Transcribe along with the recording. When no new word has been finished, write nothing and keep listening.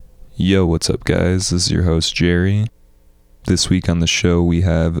Yo, what's up, guys? This is your host, Jerry. This week on the show, we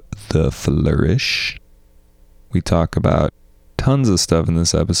have The Flourish. We talk about tons of stuff in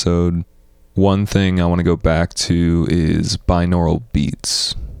this episode. One thing I want to go back to is binaural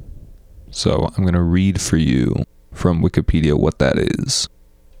beats. So I'm going to read for you from Wikipedia what that is.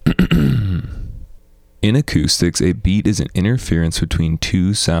 In acoustics, a beat is an interference between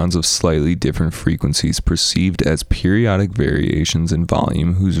two sounds of slightly different frequencies perceived as periodic variations in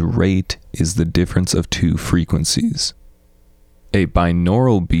volume whose rate is the difference of two frequencies. A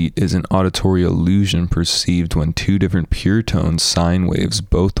binaural beat is an auditory illusion perceived when two different pure tone sine waves,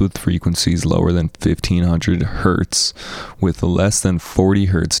 both with frequencies lower than 1500 Hz, with less than 40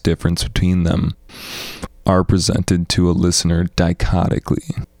 Hz difference between them, are presented to a listener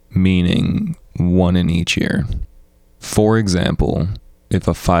dichotically, meaning one in each ear. For example, if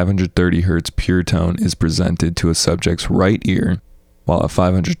a 530 Hz pure tone is presented to a subject's right ear, while a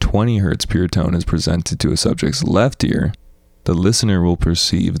 520 Hz pure tone is presented to a subject's left ear, the listener will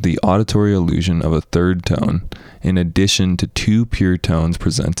perceive the auditory illusion of a third tone, in addition to two pure tones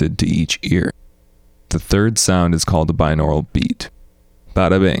presented to each ear. The third sound is called a binaural beat.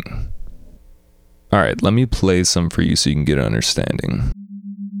 Bada bing. Alright, let me play some for you so you can get an understanding.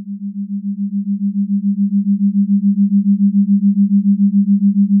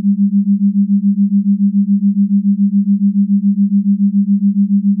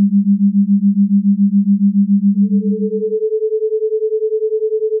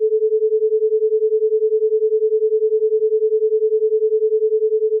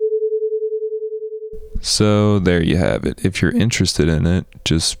 So there you have it. If you're interested in it,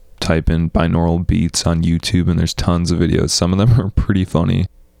 just type in binaural beats on YouTube and there's tons of videos. Some of them are pretty funny.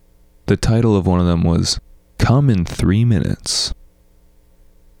 The title of one of them was Come in 3 Minutes.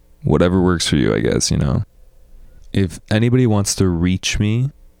 Whatever works for you, I guess, you know. If anybody wants to reach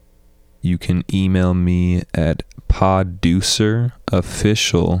me, you can email me at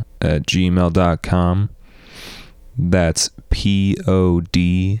podducerofficial@gmail.com. That's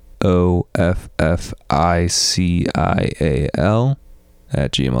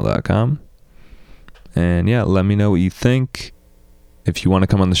PODOFFICIAL@gmail.com. And yeah, let me know what you think. If you want to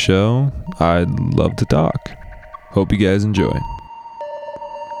come on the show, I'd love to talk. Hope you guys enjoy.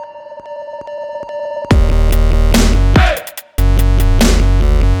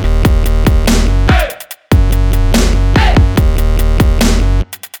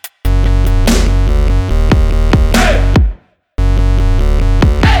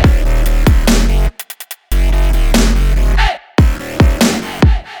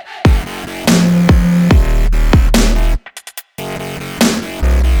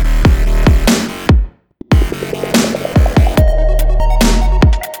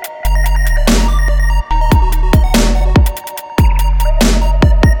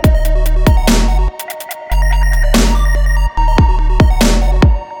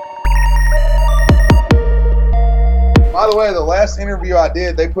 Interview I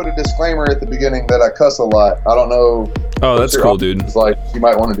did, they put a disclaimer at the beginning that I cuss a lot. I don't know. Oh, that's cool, dude. It's like you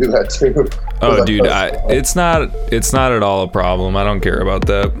might want to do that too. Oh, dude, it's not at all a problem. I don't care about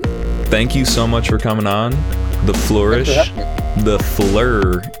that. Thank you so much for coming on. The Flourish, the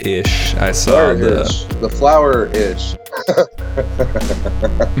Flourish. I saw the flower-ish.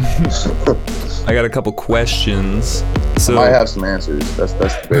 I got a couple questions. So I might have some answers. That's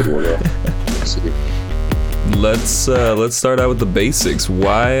debatable. Though. Let's see. Let's start out with the basics.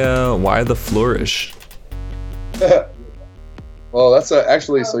 Why the Flourish? Well, that's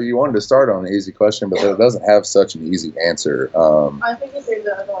actually, so you wanted to start on an easy question, but it doesn't have such an easy answer. I think it's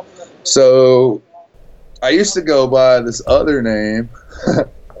so I used to go by this other name.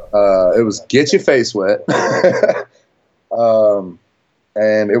 It was Get Your Face Wet.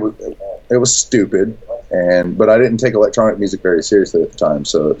 And it was stupid, but I didn't take electronic music very seriously at the time,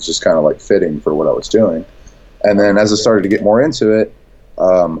 so it was just kind of like fitting for what I was doing. And then as I started to get more into it,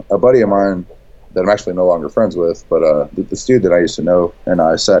 a buddy of mine that I'm actually no longer friends with, but this dude that I used to know, and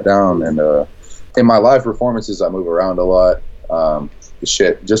I sat down, and in my live performances, I move around a lot.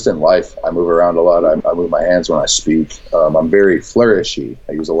 Just in life, I move around a lot. I move my hands when I speak. I'm very flourishy.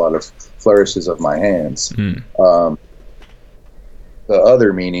 I use a lot of flourishes of my hands. The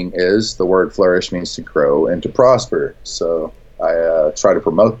other meaning is the word flourish means to grow and to prosper. So I try to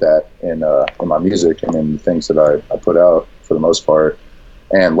promote that in my music and in the things that I put out for the most part.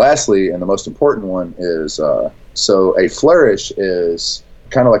 And lastly, and the most important one is, so a flourish is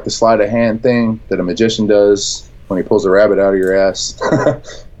kind of like the sleight of hand thing that a magician does when he pulls a rabbit out of your ass.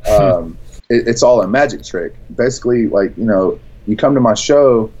 It's all a magic trick. Basically, like, you know, you come to my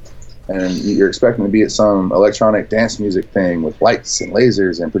show and you're expecting to be at some electronic dance music thing with lights and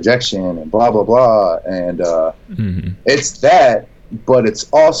lasers and projection and blah blah blah, and it's that, but it's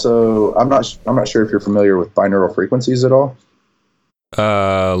also I'm not sure if you're familiar with binaural frequencies at all.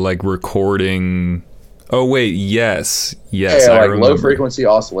 Like recording. Oh wait, yes, Yeah, I like remember. low frequency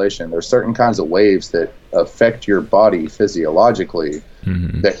oscillation. There's certain kinds of waves that affect your body physiologically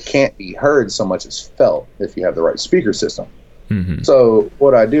that can't be heard so much as felt if you have the right speaker system. So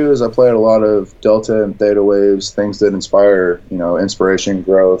what I do is I play a lot of delta and theta waves, things that inspire, inspiration,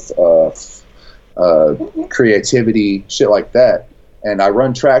 growth, creativity, shit like that. And I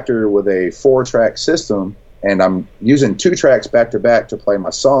run Traktor with a 4-track system, and I'm using 2 tracks back to back to play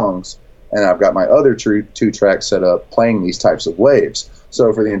my songs. And I've got my other 2 tracks set up playing these types of waves.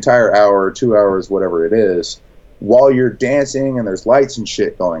 So for the entire hour, 2 hours, whatever it is, while you're dancing and there's lights and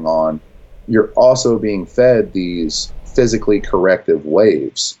shit going on, you're also being fed these physically corrective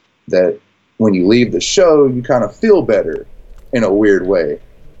waves that when you leave the show, you kind of feel better in a weird way.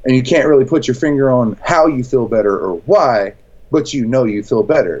 And you can't really put your finger on how you feel better or why, but you feel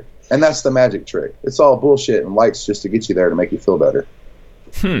better. And that's the magic trick. It's all bullshit and lights just to get you there to make you feel better.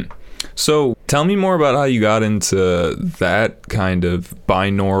 So tell me more about how you got into that kind of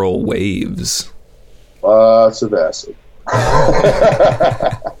binaural waves. It's a acid.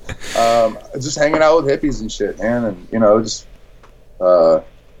 Just hanging out with hippies and shit, man, and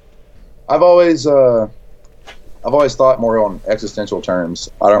I've always thought more on existential terms.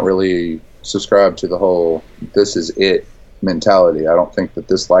 I don't really subscribe to the whole "this is it" mentality. I don't think that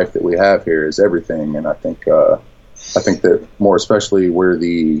this life that we have here is everything, and I think that more especially we're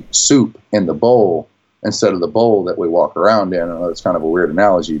the soup in the bowl instead of the bowl that we walk around in. I know it's kind of a weird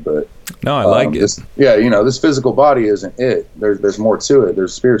analogy, but no, I like it. This physical body isn't it. There's more to it.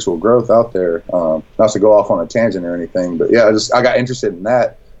 There's spiritual growth out there. Not to go off on a tangent or anything, but yeah, I got interested in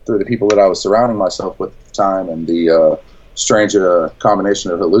that through the people that I was surrounding myself with at the time, and the strange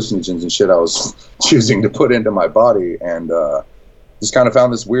combination of hallucinogens and shit I was choosing to put into my body, and just kind of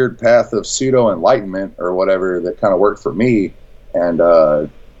found this weird path of pseudo enlightenment or whatever that kind of worked for me. And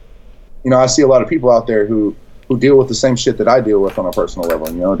I see a lot of people out there who deal with the same shit that I deal with on a personal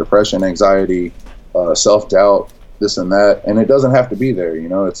level, depression, anxiety, self-doubt, this and that. And it doesn't have to be there,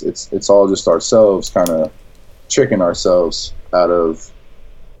 it's all just ourselves kind of tricking ourselves out of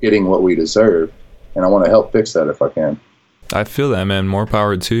getting what we deserve. And I want to help fix that if I can. I feel that, man. More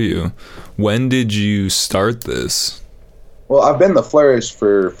power to you. When did you start this? Well, I've been the Flourish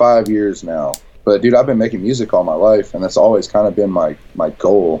for 5 years now. But, dude, I've been making music all my life, and that's always kind of been my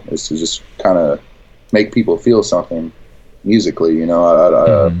goal, is to just kind of make people feel something musically.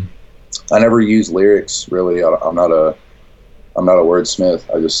 I never use lyrics, really. I'm not a wordsmith.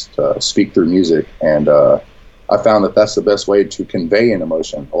 I just speak through music, and I found that that's the best way to convey an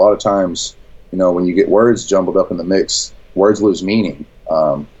emotion. A lot of times, when you get words jumbled up in the mix, words lose meaning.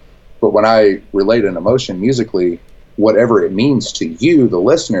 But when I relate an emotion musically, whatever it means to you, the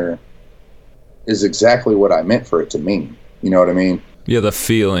listener, is exactly what I meant for it to mean. You know what I mean? Yeah, the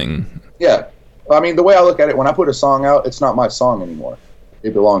feeling. Yeah. I mean, the way I look at it, when I put a song out, it's not my song anymore.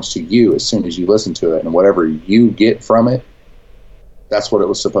 It belongs to you as soon as you listen to it. And whatever you get from it, that's what it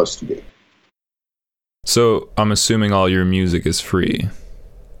was supposed to be. So I'm assuming all your music is free.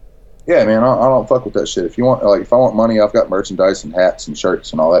 Yeah, man, I don't fuck with that shit. If I want money, I've got merchandise and hats and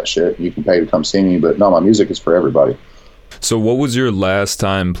shirts and all that shit. You can pay to come see me, but no, my music is for everybody. So what was your last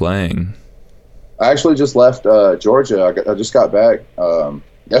time playing? I actually just left Georgia. I just got back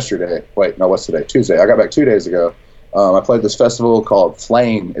yesterday. Wait, no, what's today? Tuesday. I got back 2 days ago. I played this festival called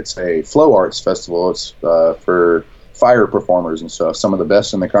Flame. It's a flow arts festival. It's for fire performers and stuff. Some of the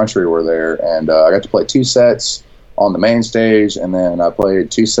best in the country were there. And I got to play 2 sets on the main stage, and then I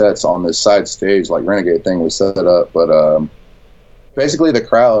played 2 sets on this side stage, like Renegade thing we set up. But basically the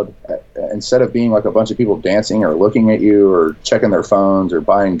crowd, instead of being like a bunch of people dancing or looking at you or checking their phones or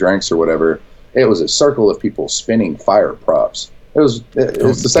buying drinks or whatever, it was a circle of people spinning fire props. It's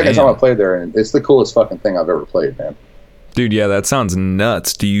the second time I played there, and it's the coolest fucking thing I've ever played, man. Dude, yeah, that sounds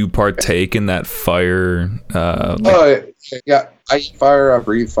nuts. Do you partake in that fire? Yeah, I eat fire, I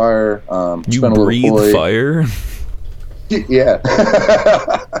breathe fire. You breathe fire? Yeah.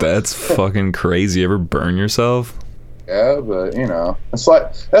 That's fucking crazy. You ever burn yourself? Yeah, but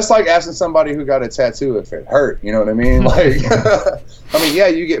that's like asking somebody who got a tattoo if it hurt. You know what I mean? Like, I mean, yeah,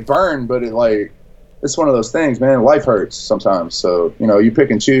 you get burned, but it's one of those things, man. Life hurts sometimes, so you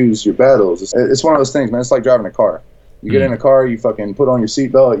pick and choose your battles. It's one of those things, man. It's like driving a car. You get in a car, you fucking put on your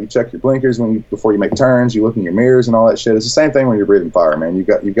seatbelt, you check your blinkers before you make turns, you look in your mirrors and all that shit. It's the same thing when you're breathing fire, man.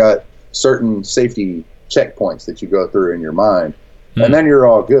 You've got certain safety checkpoints that you go through in your mind. and then you're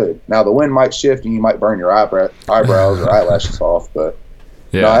all good. Now the wind might shift and you might burn your eyebrows or eyelashes off, but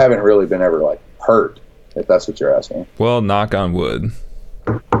no, I haven't really been ever like hurt, if that's what you're asking. Well, knock on wood.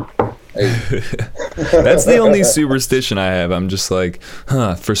 Hey. That's the only superstition I have. I'm just like,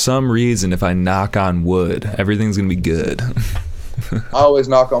 for some reason, if I knock on wood, everything's gonna be good. I always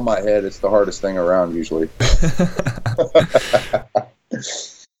knock on my head. It's the hardest thing around usually.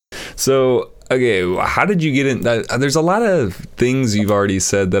 So, okay, how did you get in that? There's a lot of things you've already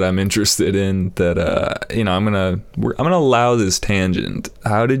said that I'm interested in that, I'm gonna allow this tangent.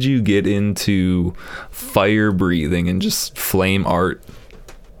 How did you get into fire breathing and just flame art?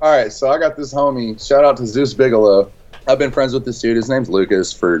 All right, so I got this homie. Shout out to Zeus Bigelow. I've been friends with this dude. His name's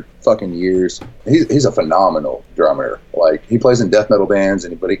Lucas for fucking years. He's a phenomenal drummer. Like, he plays in death metal bands,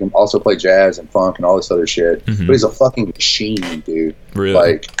 but he can also play jazz and funk and all this other shit. Mm-hmm. But he's a fucking machine, dude. Really?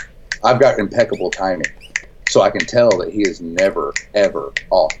 Like, I've got impeccable timing, so I can tell that he is never, ever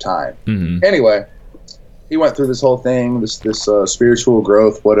off time. Mm-hmm. Anyway, he went through this whole thing, this spiritual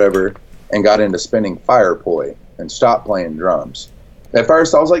growth, whatever, and got into spinning fire poi and stopped playing drums. At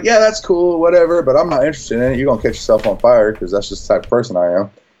first, I was like, yeah, that's cool, whatever, but I'm not interested in it. You're going to catch yourself on fire because that's just the type of person I am.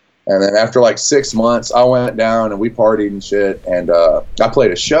 And then after like 6 months, I went down and we partied and shit. And I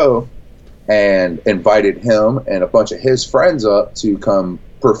played a show and invited him and a bunch of his friends up to come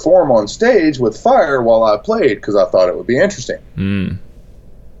perform on stage with fire while I played because I thought it would be interesting. Mm.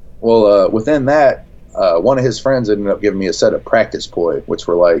 Well, within that, one of his friends ended up giving me a set of practice poi, which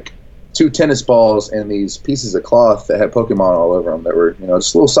were like 2 tennis balls and these pieces of cloth that had Pokemon all over them that were,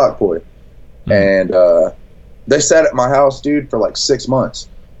 just little sock poi. Mm. And they sat at my house, dude, for like 6 months.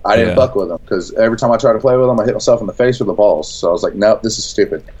 I didn't fuck with them because every time I tried to play with them, I hit myself in the face with the balls. So I was like, nope, this is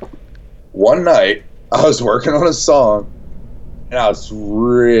stupid. One night, I was working on a song, and I was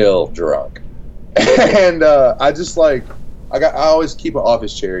real drunk. And I just like, I always keep an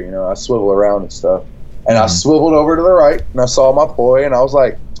office chair, I swivel around and stuff. And I swiveled over to the right, and I saw my poi, and I was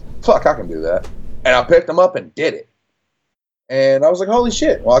like, fuck, I can do that. And I picked them up and did it. And I was like, holy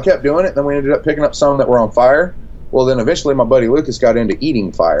shit. Well, I kept doing it. Then we ended up picking up some that were on fire. Well, then eventually my buddy Lucas got into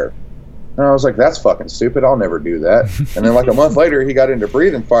eating fire. And I was like, that's fucking stupid. I'll never do that. And then like a month later, he got into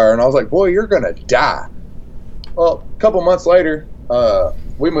breathing fire. And I was like, boy, you're going to die. Well, a couple months later,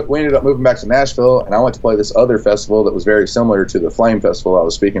 we ended up moving back to Nashville. And I went to play this other festival that was very similar to the Flame Festival I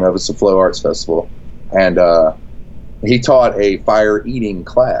was speaking of. It's the Flow Arts Festival. And he taught a fire eating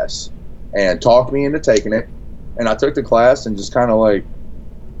class and talked me into taking it. And I took the class and just kind of like,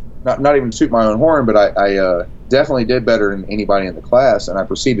 not even to toot my own horn, but I definitely did better than anybody in the class. And I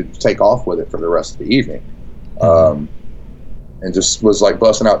proceeded to take off with it for the rest of the evening. And just was like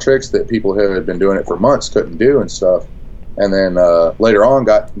busting out tricks that people who had been doing it for months couldn't do and stuff. And then later on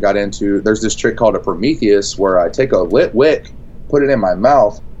got into, there's this trick called a Prometheus where I take a lit wick, put it in my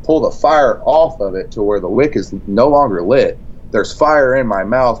mouth, pull the fire off of it to where the wick is no longer lit. There's fire in my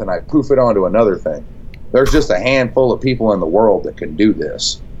mouth, and I poof it onto another thing. There's just a handful of people in the world that can do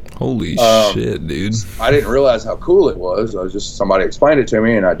this. Holy shit, dude. I didn't realize how cool it was. Somebody explained it to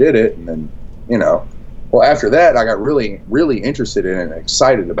me, and I did it. And then, well, after that, I got really, really interested in it and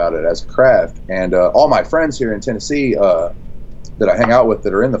excited about it as a craft. And all my friends here in Tennessee that I hang out with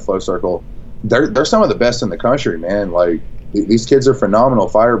that are in the Flow Circle, they're some of the best in the country, man. Like, these kids are phenomenal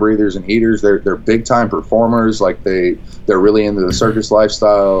fire breathers and eaters. They're big time performers. Like they're really into the circus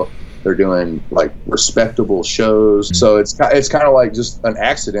lifestyle. They're doing like respectable shows. Mm-hmm. So it's kind of like just an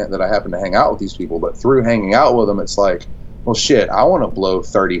accident that I happen to hang out with these people. But through hanging out with them, it's like, well, shit, I want to blow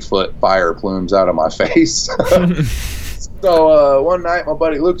 30-foot fire plumes out of my face. So one night, my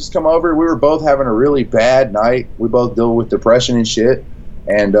buddy Lucas come over. We were both having a really bad night. We both deal with depression and shit,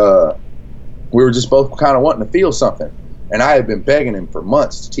 and we were just both kind of wanting to feel something. And I had been begging him for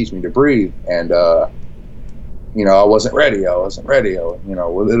months to teach me to breathe. And, I wasn't ready. Well,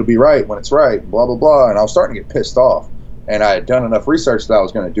 it'll be right when it's right, blah, blah, blah. And I was starting to get pissed off. And I had done enough research that I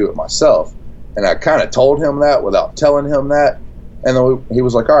was going to do it myself. And I kind of told him that without telling him that. And then he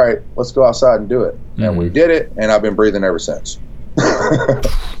was like, all right, let's go outside and do it. Mm-hmm. And we did it. And I've been breathing ever since.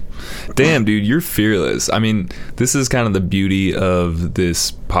 Damn, dude, you're fearless. I mean, this is kind of the beauty of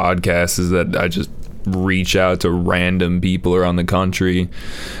this podcast is that I just reach out to random people around the country.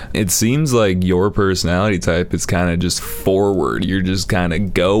 It seems like your personality type is kind of just forward. You're just kind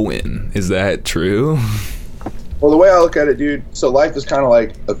of going. Is that true? Well, the way I look at it, dude, so life is kind of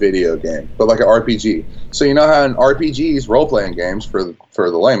like a video game, but like an RPG. So you know how in RPGs, role-playing games for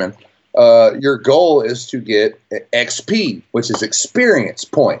the layman, your goal is to get XP, which is experience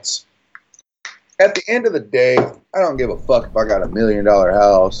points. at the end of the day, I don't give a fuck if I got $1 million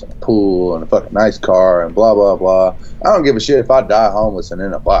house and a pool and a fucking nice car and blah, blah, blah. I don't give a shit if I die homeless and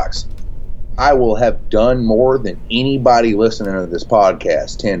in a box. I will have done more than anybody listening to this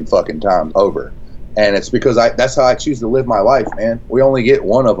podcast 10 fucking times over. And it's because that's how I choose to live my life, man. We only get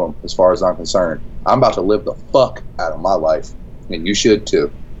one of them as far as I'm concerned. I'm about to live the fuck out of my life. And you should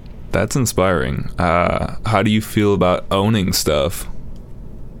too. That's inspiring. How do you feel about owning stuff?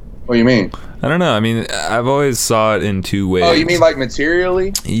 What do you mean? I don't know. I mean, I've always saw it in two ways. Oh, you mean like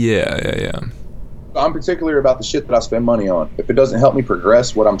materially? Yeah. I'm particular about the shit that I spend money on. If it doesn't help me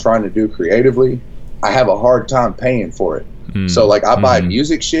progress what I'm trying to do creatively, I have a hard time paying for it. So like I buy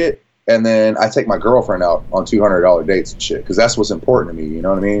music shit, and then I take my girlfriend out on $200 dates and shit, because that's what's important to me. You know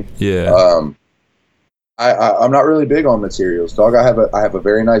what I mean? Yeah. I'm not really big on materials, dog. I have a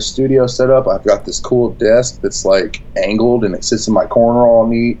very nice studio set up. I've got this cool desk that's like angled and it sits in my corner all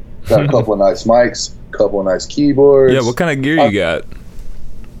neat. Got a couple of nice mics, a couple of nice keyboards. Yeah, what kind of gear you got?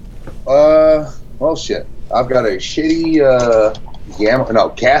 Well, shit. I've got a shitty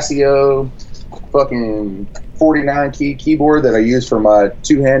Casio fucking 49 key keyboard that I use for my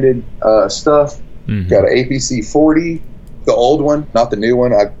two-handed stuff. Got an APC 40, the old one, not the new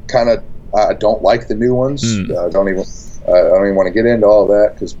one. I don't like the new ones. I don't even want to get into all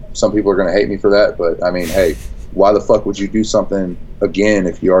that because some people are going to hate me for that. But I mean, hey, why the fuck would you do something again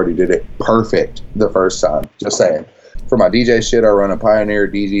if you already did it perfect the first time? Just saying. For my DJ shit, I run a Pioneer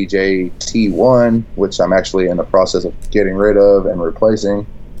DJJ T1, which I'm actually in the process of getting rid of and replacing.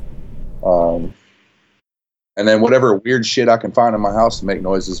 And then whatever weird shit I can find in my house to make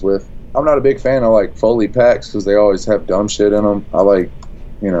noises with. I'm not a big fan of like Foley packs because they always have dumb shit in them. I like,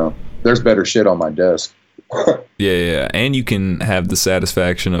 there's better shit on my desk. Yeah. And you can have the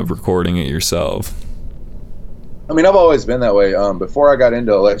satisfaction of recording it yourself. I mean, I've always been that way. Before I got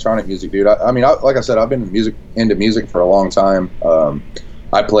into electronic music, dude, like I said, I've been into music for a long time.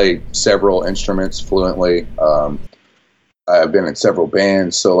 I play several instruments fluently. I've been in several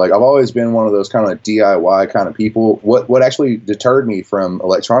bands. So, like, I've always been one of those kind of DIY kind of people. What actually deterred me from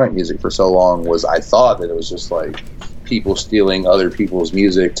electronic music for so long was I thought that it was just, like, people stealing other people's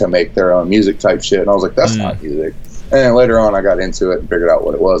music to make their own music type shit. And I was like, that's not music. And then later on, I got into it and figured out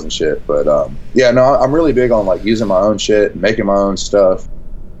what it was and shit. But, I'm really big on, like, using my own shit and making my own stuff.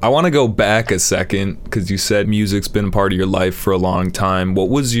 I want to go back a second because you said music's been a part of your life for a long time. What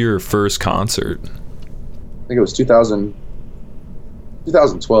was your first concert? I think it was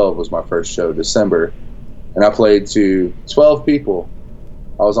 2012 was my first show, December. And I played to 12 people.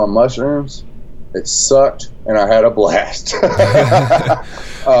 I was on mushrooms. It sucked, and I had a blast. I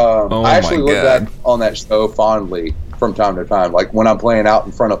actually look back on that show fondly from time to time. Like when I'm playing out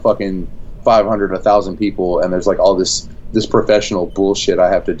in front of fucking 500, 1,000 people, and there's like all this professional bullshit I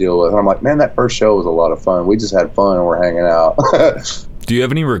have to deal with. And I'm like, man, that first show was a lot of fun. We just had fun and we're hanging out. Do you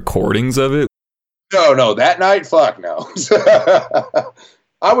have any recordings of it? No, that night, fuck no.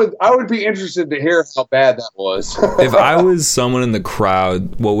 I would be interested to hear how bad that was. If I was someone in the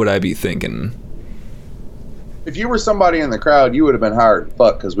crowd, what would I be thinking? If you were somebody in the crowd, you would have been hired to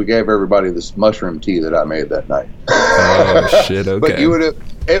fuck because we gave everybody this mushroom tea that I made that night. Oh, shit, okay. But you would have,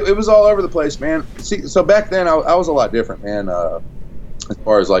 it was all over the place, man. See, so back then I was a lot different, man, as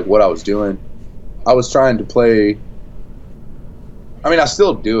far as like what I was doing. I was trying to play, I mean, I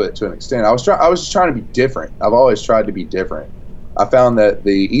still do it to an extent. I was just trying to be different. I've always tried to be different. I found that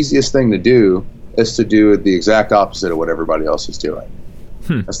the easiest thing to do is to do the exact opposite of what everybody else is doing.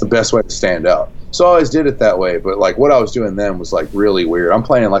 That's the best way to stand out. So I always did it that way, but like what I was doing then was like really weird. I'm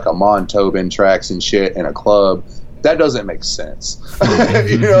playing like Amon Tobin tracks and shit in a club. That doesn't make sense.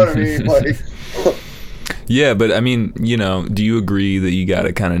 You know what I mean? Like, yeah, but I mean, do you agree that you got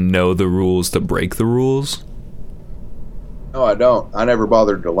to kind of know the rules to break the rules? No, I don't. I never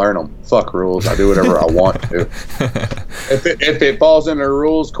bothered to learn them. Fuck rules. I do whatever I want to. If it falls into the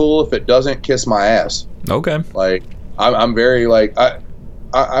rules, cool. If it doesn't, kiss my ass. Okay. Like I'm very like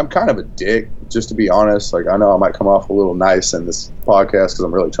I'm kind of a dick, just to be honest. Like I know I might come off a little nice in this podcast because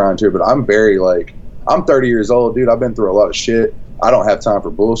I'm really trying to, but I'm very like I'm 30 years old, dude. I've been through a lot of shit. I don't have time for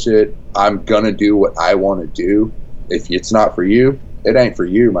bullshit. I'm gonna do what I want to do. If it's not for you, it ain't for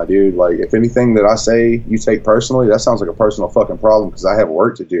you, my dude. Like, if anything that I say you take personally, that sounds like a personal fucking problem because I have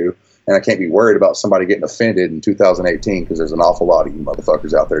work to do, and I can't be worried about somebody getting offended in 2018 because there's an awful lot of you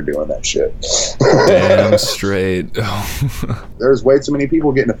motherfuckers out there doing that shit. Damn straight. There's way too many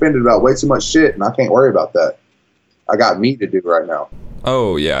people getting offended about way too much shit, and I can't worry about that. I got me to do right now.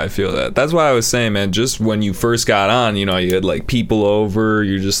 Oh yeah, I feel that. That's why I was saying, man, just when you first got on, you know, you had like people over,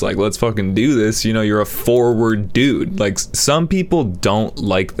 you're just like, let's fucking do this. You know, you're a forward dude. Like some people don't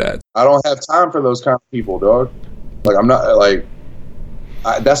like that. I don't have time for those kind of people, dog. Like I'm not like.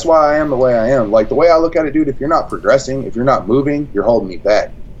 That's why I am the way I am. Like the way I look at it, dude. If you're not progressing, if you're not moving, you're holding me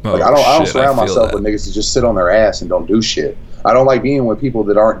back. Like I don't surround myself with niggas that just sit on their ass and don't do shit. I don't like being with people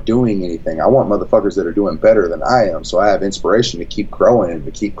that aren't doing anything. I want motherfuckers that are doing better than I am, so I have inspiration to keep growing and to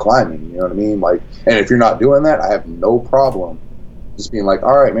keep climbing. You know what I mean? Like, and if you're not doing that, I have no problem just being like,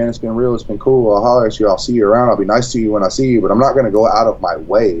 all right, man, it's been real, it's been cool. I'll holler at you. I'll see you around. I'll be nice to you when I see you, but I'm not going to go out of my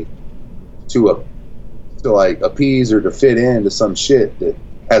way to like appease or to fit into some shit that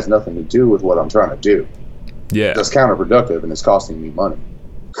has nothing to do with what I'm trying to do. Yeah, that's counterproductive and it's costing me money.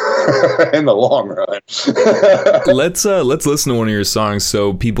 In the long run. Let's listen to one of your songs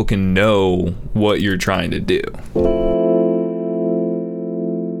so people can know what you're trying to do.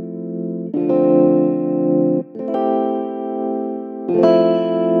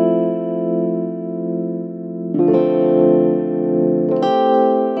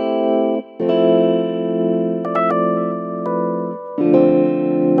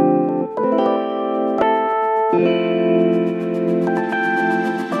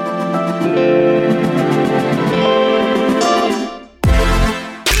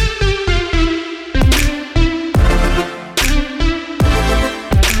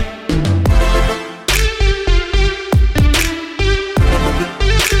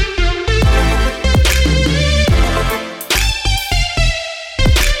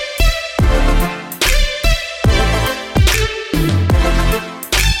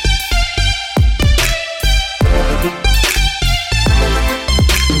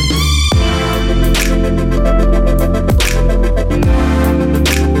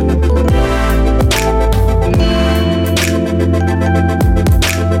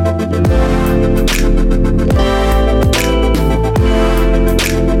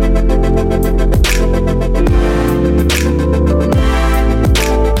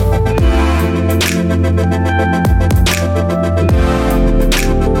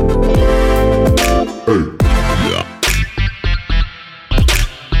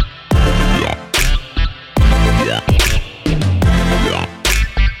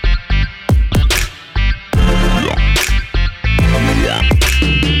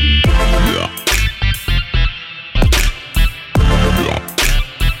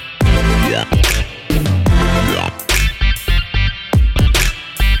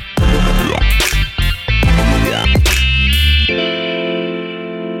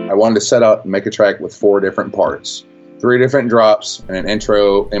 Wanted to set up and make a track with 4 different parts, 3 different drops, and an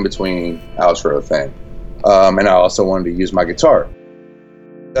intro in between, outro thing. And I also wanted to use my guitar.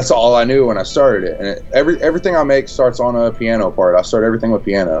 That's all I knew when I started it. And everything I make starts on a piano part. I start everything with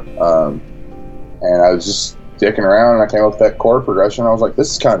piano. And I was just dicking around and I came up with that chord progression. I was like,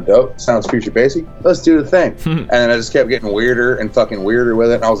 this is kind of dope. Sounds future bassy. Let's do the thing. And then I just kept getting weirder and fucking weirder with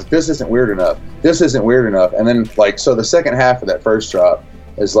it. And I was like, this isn't weird enough. This isn't weird enough. And then like, so the second half of that first drop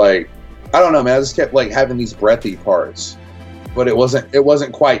is like, I don't know, man. I just kept like having these breathy parts, but it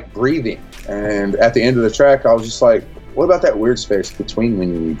wasn't quite breathing. And at the end of the track, I was just like, what about that weird space between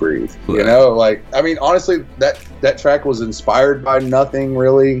when you breathe? You know, like, I mean, honestly, that track was inspired by nothing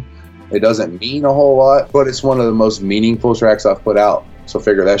really. It doesn't mean a whole lot, but it's one of the most meaningful tracks I've put out. So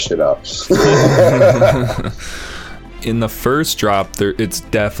figure that shit out. In the first drop, it's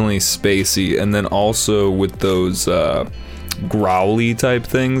definitely spacey, and then also with those growly type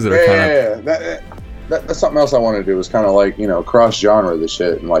things that are kind of that's something else I want to do, is kind of like, you know, cross genre the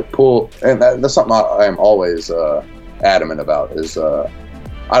shit and like pull, and that's something I am always adamant about is I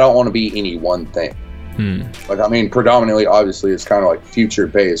don't want to be any one thing. Like, I mean, predominantly obviously it's kind of like future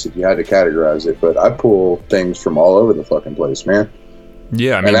bass if you had to categorize it, but I pull things from all over the fucking place, man.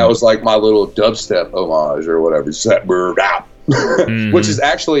 Yeah, I mean, and that was like my little dubstep homage or whatever, just that bird out. Which is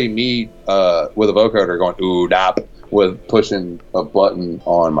actually me with a vocoder going ooh dap with pushing a button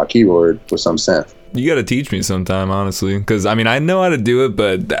on my keyboard with some synth. You got to teach me sometime, honestly, because I mean, I know how to do it,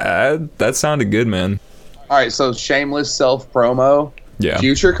 but that sounded good, man. All right, so shameless self promo. Yeah.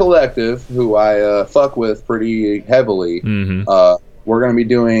 Future Collective, who I fuck with pretty heavily. We're going to be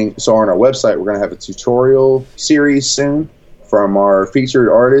doing, so on our website, we're going to have a tutorial series soon from our featured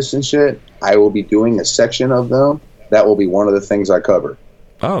artists and shit. I will be doing a section of them. That will be one of the things I cover.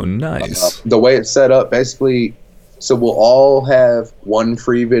 Oh, nice. The way it's set up, basically, so we'll all have one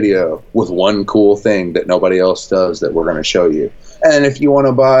free video with one cool thing that nobody else does that we're going to show you. And if you want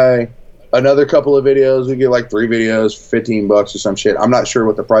to buy another couple of videos. We get like 3 videos for $15 or some shit. I'm not sure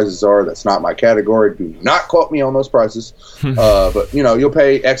what the prices are. That's not my category. Do not quote me on those prices. But you know, you'll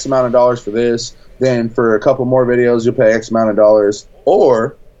pay X amount of dollars for this. Then for a couple more videos, you'll pay X amount of dollars,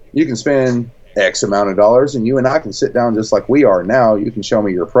 or you can spend X amount of dollars and you and I can sit down just like we are now. You can show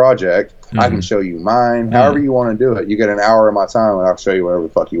me your project. I can show you mine. However you want to do it. You get an hour of my time and I'll show you whatever the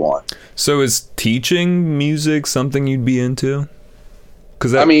fuck you want. So is teaching music something you'd be into?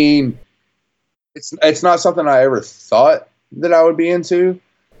 Because I mean, it's not something I ever thought that I would be into,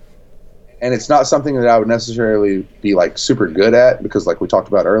 and it's not something that I would necessarily be like super good at, because like we talked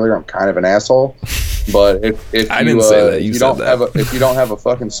about earlier, I'm kind of an asshole. But if I didn't say that, you don't have a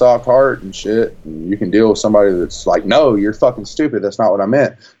fucking soft heart and shit, and you can deal with somebody that's like, no, you're fucking stupid, that's not what I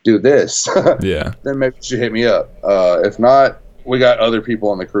meant, do this. Yeah. Then maybe you should hit me up. If not, we got other people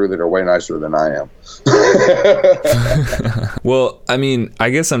on the crew that are way nicer than I am. Well, I mean, I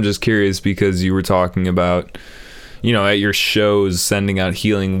guess I'm just curious because you were talking about, you know, at your shows sending out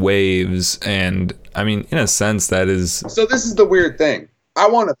healing waves, and I mean, in a sense, that is. So this is the weird thing. I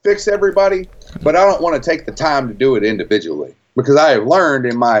want to fix everybody, but I don't want to take the time to do it individually, because I have learned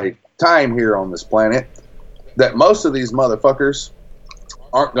in my time here on this planet that most of these motherfuckers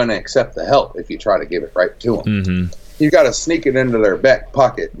aren't going to accept the help if you try to give it right to them. Mm-hmm. You got to sneak it into their back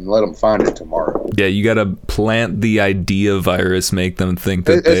pocket and let them find it tomorrow. Yeah, you got to plant the idea virus, make them think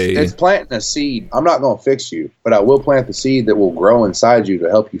that it's planting a seed. I'm not going to fix you, but I will plant the seed that will grow inside you to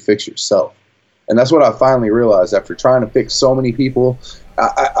help you fix yourself. And that's what I finally realized after trying to fix so many people.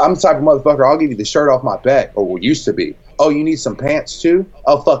 I'm the type of motherfucker, I'll give you the shirt off my back, or what used to be. Oh, you need some pants too?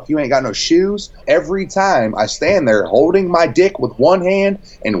 Oh, fuck, you ain't got no shoes? Every time I stand there holding my dick with one hand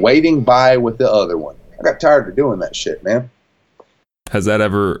and waving by with the other one. I got tired of doing that shit, man. Has that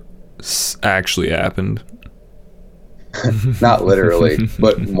ever actually happened? Not literally,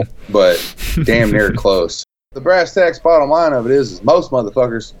 but damn near close. The brass tacks bottom line of it is most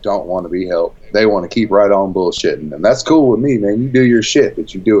motherfuckers don't want to be helped. They want to keep right on bullshitting. And that's cool with me, man. You do your shit,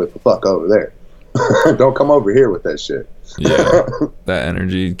 but you do it the fuck over there. Don't come over here with that shit. Yeah, that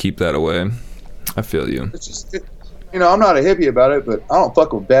energy, keep that away. I feel you. It's just, you know, I'm not a hippie about it, but I don't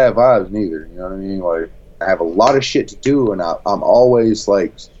fuck with bad vibes neither. You know what I mean? Like, I have a lot of shit to do, and I'm always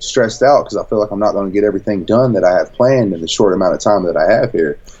like stressed out because I feel like I'm not going to get everything done that I have planned in the short amount of time that I have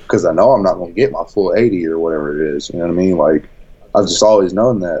here, because I know I'm not going to get my full 80 or whatever it is. You know what I mean? Like, I've just always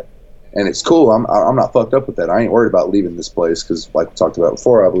known that, and it's cool. I'm not fucked up with that. I ain't worried about leaving this place because, like we talked about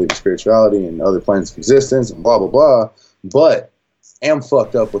before, I believe in spirituality and other planes of existence and blah blah blah. But am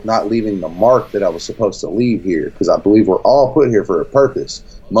fucked up with not leaving the mark that I was supposed to leave here, because I believe we're all put here for a purpose.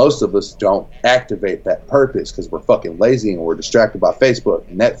 Most of us don't activate that purpose because we're fucking lazy and we're distracted by Facebook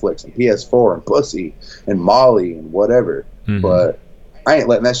and Netflix and PS4 and pussy and Molly and whatever. Mm-hmm. But I ain't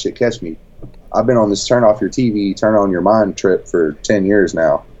letting that shit catch me. I've been on this turn off your TV, turn on your mind trip for 10 years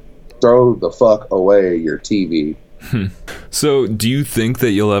now. Throw the fuck away your TV. So do you think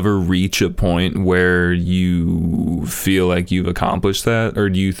that you'll ever reach a point where you feel like you've accomplished that, or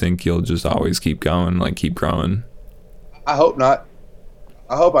do you think you'll just always keep going, like keep growing? I hope not.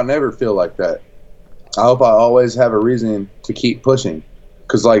 I hope I never feel like that. I hope I always have a reason to keep pushing.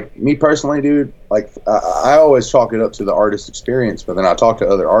 Because, like, me personally, dude, like, I always chalk it up to the artist experience, but then I talk to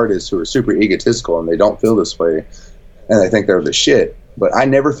other artists who are super egotistical and they don't feel this way and they think they're the shit. But I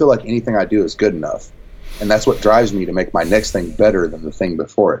never feel like anything I do is good enough. And that's what drives me to make my next thing better than the thing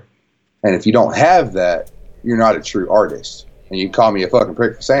before it. And if you don't have that, you're not a true artist. And you call me a fucking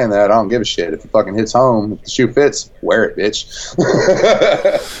prick for saying that, I don't give a shit. If it fucking hits home, if the shoe fits, wear it, bitch.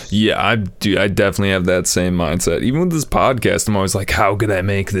 Yeah, I do. I definitely have that same mindset. Even with this podcast, I'm always like, how could I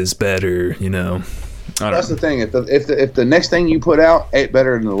make this better? You know, that's the thing. If the next thing you put out ain't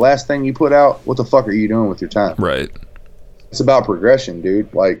better than the last thing you put out, what the fuck are you doing with your time? Right. It's about progression,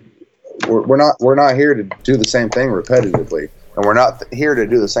 dude. Like, we're not here to do the same thing repetitively, and we're not here to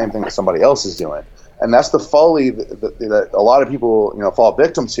do the same thing that somebody else is doing. And that's the folly that a lot of people, you know, fall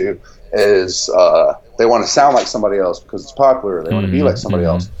victim to, is they want to sound like somebody else because it's popular. They want to be like somebody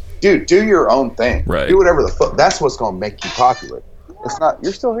else. Dude, do your own thing. Right. Do whatever the fuck. That's what's going to make you popular. It's not.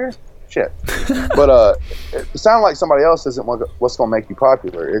 You're still here. Shit. But sound like somebody else isn't what's going to make you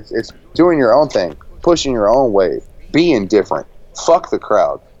popular. It's doing your own thing, pushing your own wave, being different. Fuck the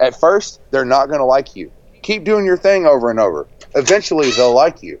crowd. At first, they're not going to like you. Keep doing your thing over and over. Eventually, they'll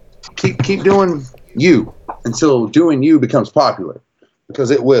like you. Keep doing you until doing you becomes popular,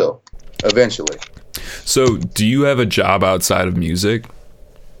 because it will eventually. So do you have a job outside of music?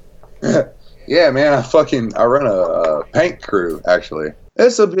 Yeah, man, I run a paint crew, actually.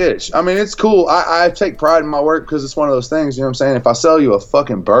 It's a bitch. I mean, it's cool. I take pride in my work because it's one of those things, you know what I'm saying? If I sell you a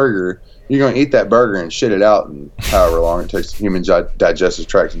fucking burger, you're going to eat that burger and shit it out in however long it takes the human digestive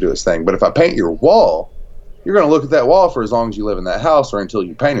tract to do its thing. But if I paint your wall, you're going to look at that wall for as long as you live in that house or until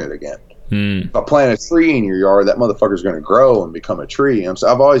you paint it again. If I plant a tree in your yard, that motherfucker's going to grow and become a tree. You know what I'm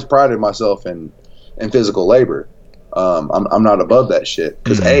saying? I've always prided myself in physical labor. I'm not above that shit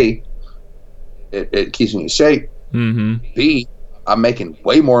because A, it keeps me in shape. B, I'm making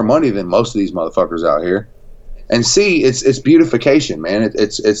way more money than most of these motherfuckers out here. And C, it's beautification, man.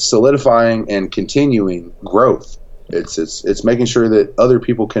 It's solidifying and continuing growth. It's making sure that other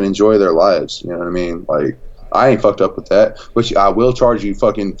people can enjoy their lives. You know what I mean? Like, I ain't fucked up with that, but I will charge you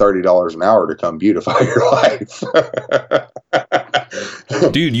fucking $30 an hour to come beautify your life.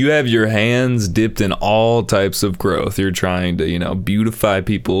 Dude, you have your hands dipped in all types of growth. You're trying to, beautify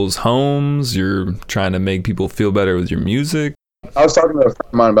people's homes. You're trying to make people feel better with your music. I was talking to a friend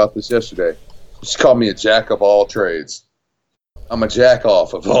of mine about this yesterday. She called me a jack of all trades. I'm a jack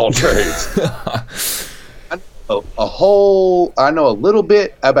off of all trades. I know a little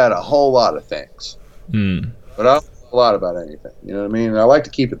bit about a whole lot of things. But I don't know a lot about anything. You know what I mean? And I like to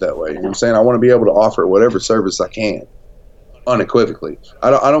keep it that way. You know what I'm saying? I want to be able to offer whatever service I can, unequivocally. I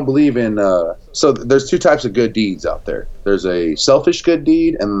don't believe in. So there's two types of good deeds out there. There's a selfish good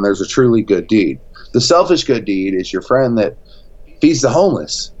deed, and then there's a truly good deed. The selfish good deed is your friend that feeds the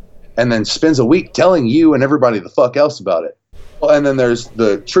homeless, and then spends a week telling you and everybody the fuck else about it. Well, and then there's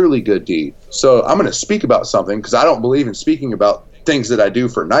the truly good deed. So I'm going to speak about something because I don't believe in speaking about things that I do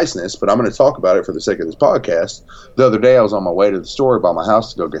for niceness, but I'm going to talk about it for the sake of this podcast. The other day I was on my way to the store by my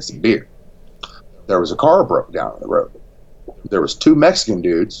house to go get some beer. There was a car broke down on the road. There was two Mexican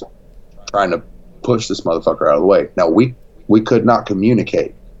dudes trying to push this motherfucker out of the way. Now we could not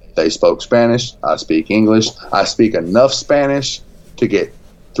communicate. They spoke Spanish. I speak English. I speak enough Spanish to get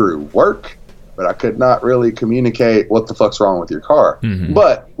through work, but I could not really communicate what the fuck's wrong with your car.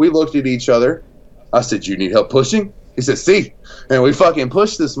 But we looked at each other. I said, "You need help pushing?" He said, "See." And we fucking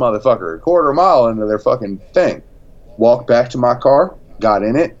pushed this motherfucker a quarter mile into their fucking thing. Walked back to my car, got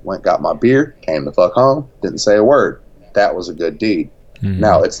in it, went, got my beer, came the fuck home, didn't say a word. That was a good deed.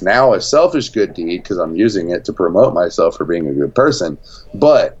 Now, it's now a selfish good deed because I'm using it to promote myself for being a good person.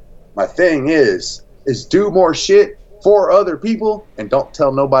 But my thing is do more shit for other people and don't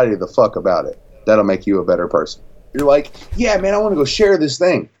tell nobody the fuck about it. That'll make you a better person. You're like, yeah, man, I want to go share this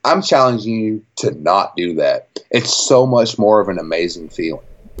thing. I'm challenging you to not do that. It's so much more of an amazing feeling.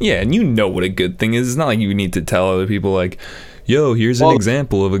 Yeah, and you know what a good thing is. It's not like you need to tell other people, like, yo, here's an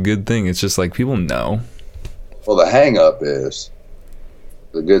example of a good thing. It's just like people know. Well, the hang up is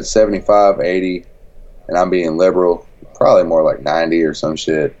a good 75, 80, and I'm being liberal, probably more like 90 or some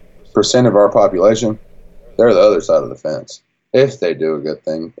shit. % of our population, they're the other side of the fence. If they do a good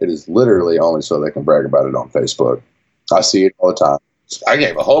thing, it is literally only so they can brag about it on Facebook. I see it all the time. I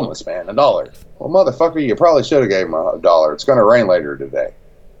gave a homeless man $1. Well, motherfucker, you probably should have gave him $1. It's going to rain later today.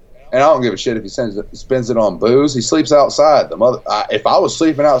 And I don't give a shit if he spends it on booze. He sleeps outside. If I was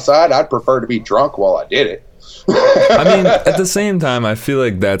sleeping outside, I'd prefer to be drunk while I did it. I mean, at the same time, I feel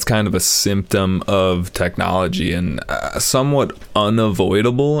like that's kind of a symptom of technology and somewhat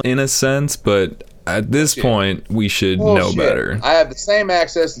unavoidable in a sense, but at this point, we should know better. I have the same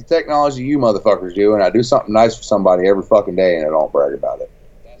access to technology you motherfuckers do, and I do something nice for somebody every fucking day, and I don't brag about it.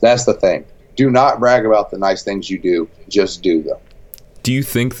 That's the thing. Do not brag about the nice things you do. Just do them. Do you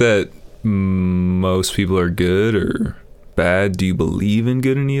think that most people are good or bad? Do you believe in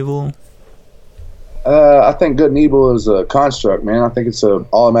good and evil? I think good and evil is a construct, man. I think it's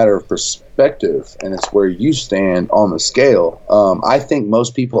all a matter of perspective, and it's where you stand on the scale. I think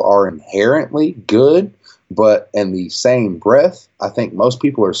most people are inherently good, but in the same breath, I think most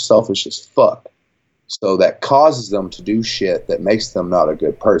people are selfish as fuck. So that causes them to do shit that makes them not a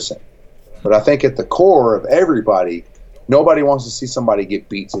good person. But I think at the core of everybody, nobody wants to see somebody get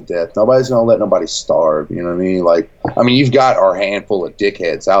beat to death. Nobody's going to let nobody starve. You know what I mean? You've got our handful of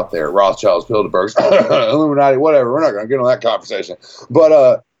dickheads out there, Rothschilds, Bilderbergs, Illuminati, whatever. We're not going to get on that conversation. But,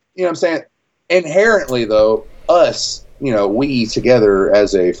 you know what I'm saying? Inherently, though, us, we together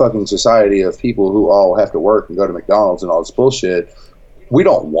as a fucking society of people who all have to work and go to McDonald's and all this bullshit, we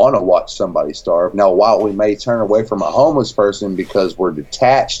don't want to watch somebody starve. Now, while we may turn away from a homeless person because we're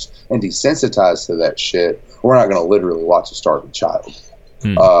detached and desensitized to that shit, we're not going to literally watch a starving child.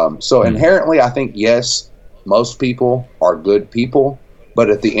 So inherently, I think, yes, most people are good people. But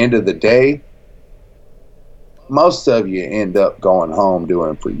at the end of the day, most of you end up going home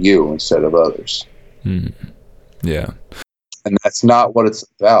doing it for you instead of others. Yeah. And that's not what it's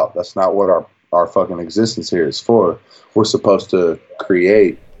about. That's not what our our fucking existence here is for. We're supposed to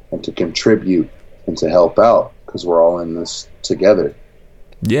create and to contribute and to help out because we're all in this together.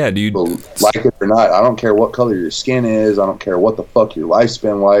 Yeah, dude. But like it or not, I don't care what color your skin is. I don't care what the fuck your life's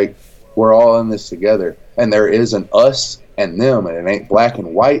been like. We're all in this together. And there is an us and them, and it ain't black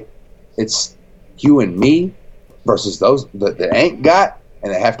and white. It's you and me versus those that ain't got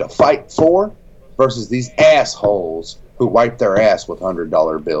and they have to fight for versus these assholes who wipe their ass with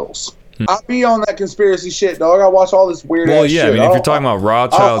 $100 bills. I be on that conspiracy shit, dog. I watch all this weird ass shit. I mean, if you're talking about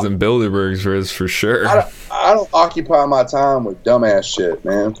Rothschilds and Bilderbergs, for sure. I don't occupy my time with dumbass shit,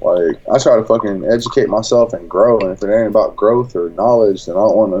 man. Like, I try to fucking educate myself and grow, and if it ain't about growth or knowledge, then I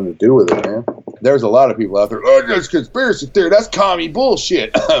don't want nothing to do with it, man. There's a lot of people out there, oh, that's conspiracy theory, that's commie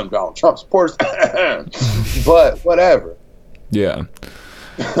bullshit. Donald Trump supporters. But whatever. Yeah.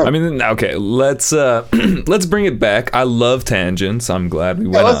 I mean, okay, let's bring it back. I love tangents. I'm glad we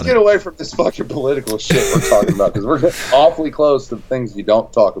went on. Let's get away from this fucking political shit we're talking about, because we're awfully close to things you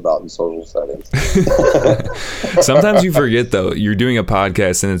don't talk about in social settings. Sometimes you forget, though. You're doing a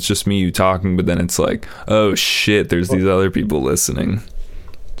podcast and it's just me, you talking, but then it's like, oh shit, there's these other people listening.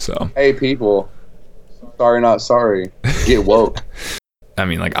 So, hey, people, sorry, not sorry. Get woke. I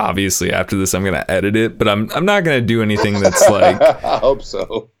mean, like, obviously after this I'm gonna edit it, but I'm not gonna do anything that's like. I hope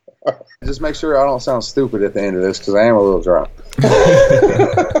so. Just make sure I don't sound stupid at the end of this, because I am a little drunk.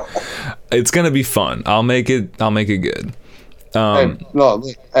 It's gonna be fun. I'll make it good.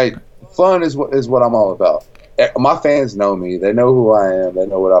 Hey, fun is what I'm all about. My fans know me. They know who I am. They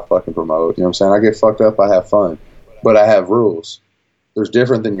know what I fucking promote. You know what I'm saying? I get fucked up. I have fun, but I have rules. There's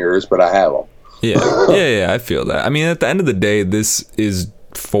different than yours, but I have them. Yeah, I feel that. I mean, at the end of the day, this is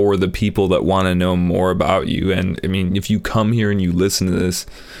for the people that want to know more about you. And I mean, if you come here and you listen to this,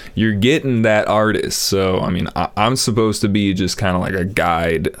 you're getting that artist. So, I mean, I'm supposed to be just kind of like a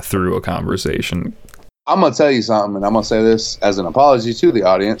guide through a conversation. I'm going to tell you something, and I'm going to say this as an apology to the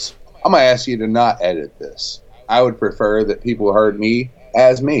audience. I'm going to ask you to not edit this. I would prefer that people heard me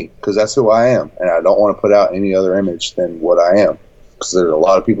as me, because that's who I am. And I don't want to put out any other image than what I am, because there's a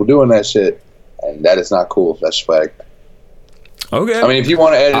lot of people doing that shit. And that is not cool. That's swag. Okay. I mean, if you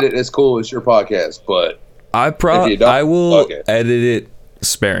want to edit it, it's cool. It's your podcast. But I will edit it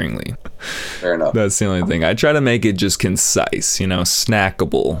sparingly. Fair enough. That's the only thing. I try to make it just concise,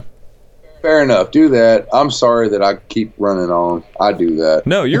 snackable. Fair enough. Do that. I'm sorry that I keep running on. I do that.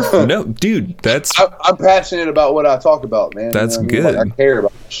 No, no, dude. That's. I'm passionate about what I talk about, man. That's good. Like, I care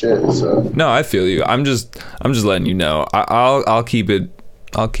about shit. So. No, I feel you. I'm just letting you know. I'll keep it.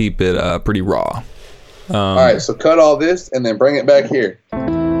 I'll keep it pretty raw. All right, so cut all this and then bring it back here.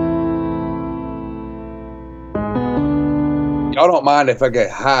 Y'all don't mind if I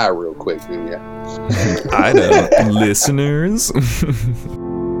get high real quick, do you? I don't, listeners.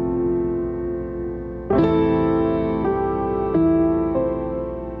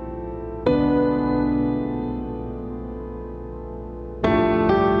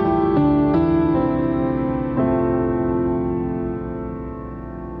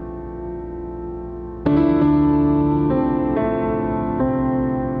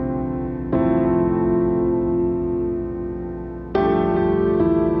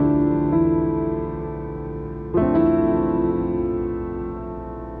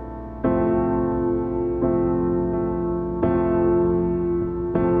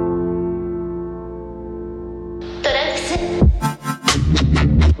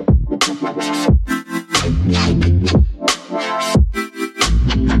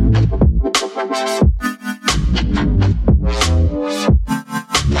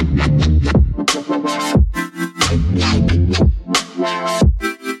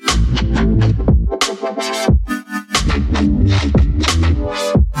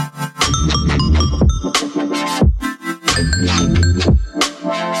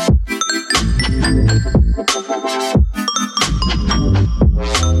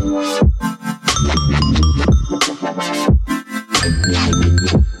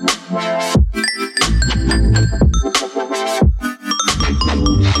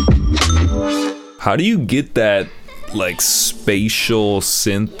 How do you get that like spatial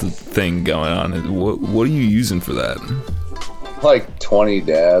synth thing going on? What are you using for that? Like 20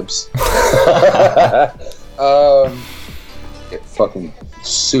 dabs. Get fucking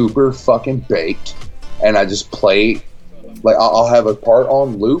super fucking baked, and I just play. Like I'll have a part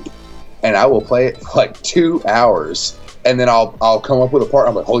on loop, and I will play it for like 2 hours, and then I'll come up with a part.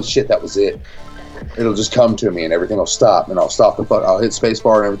 I'm like, holy shit, that was it. It'll just come to me, and everything will stop, and I'll stop the fuck. I'll hit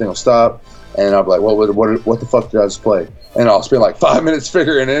spacebar, and everything will stop. And I'll be like, what the fuck did I just play? And I'll spend like 5 minutes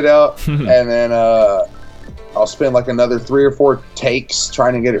figuring it out. And then I'll spend like another 3 or 4 takes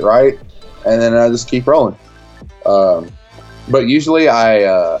trying to get it right. and then I just keep rolling. But usually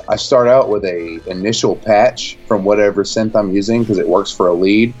I start out with a initial patch from whatever synth I'm using because it works for a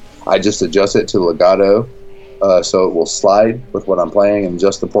lead. I just adjust it to legato, so it will slide with what I'm playing and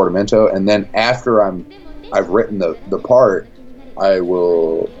just the portamento. And then after I've written the part, I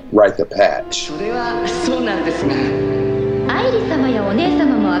will write the patch. それはそうなんですが、愛理様やお姉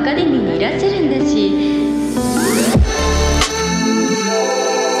様もアカデミーにいらっしゃるんだし。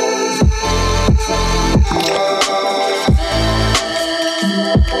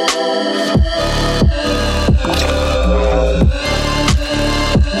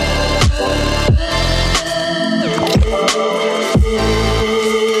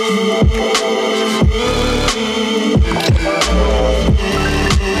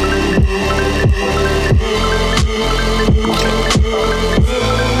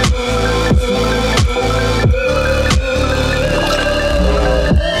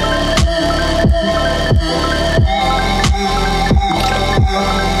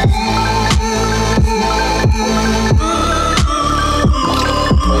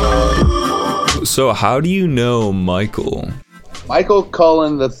So how do you know Michael? Michael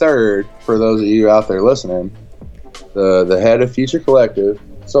Cullen III, for those of you out there listening, the head of Future Collective.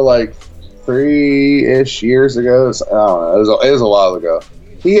 So like 3-ish years ago, I don't know, it was a while ago.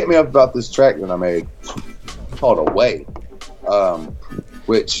 He hit me up about this track that I made called Away,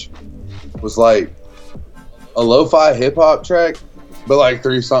 which was like a lo-fi hip-hop track, but like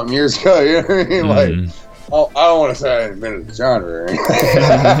 30-something years ago, you know what I mean? Like, I don't want to say I invented the genre or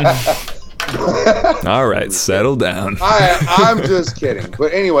anything. All right, settle down. I'm just kidding.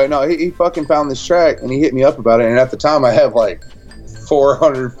 But anyway, no, he fucking found this track and he hit me up about it. And at the time, I have like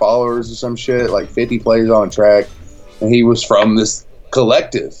 400 followers or some shit, like 50 plays on a track. And he was from this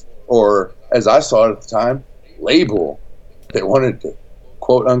collective, or as I saw it at the time, label that wanted to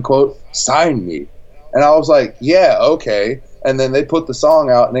quote unquote sign me. And I was like, yeah, okay. And then they put the song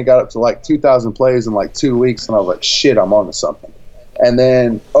out and it got up to like 2,000 plays in like 2 weeks. And I was like, shit, I'm onto something. And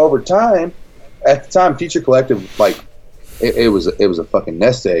then over time, at the time, Future Collective, like, it was a fucking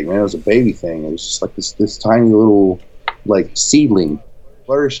nest egg, man. It was a baby thing. It was just like this tiny little, like, seedling,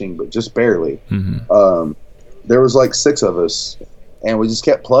 flourishing, but just barely. Mm-hmm. There was like 6 of us, and we just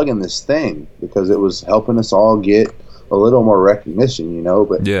kept plugging this thing because it was helping us all get a little more recognition, you know?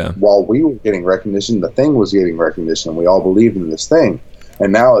 But while we were getting recognition, the thing was getting recognition. We all believed in this thing.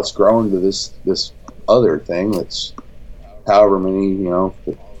 And now it's grown to this other thing that's however many, you know,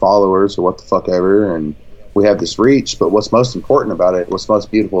 followers or what the fuck ever, and we have this reach. But what's most important about it, what's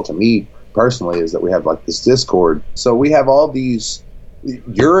most beautiful to me personally, is that we have like this Discord. So we have all these,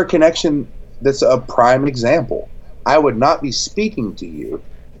 you're a connection that's a prime example. I would not be speaking to you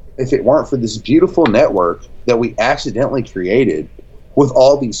if it weren't for this beautiful network that we accidentally created with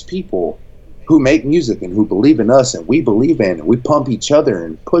all these people who make music and who believe in us and we believe in, and we pump each other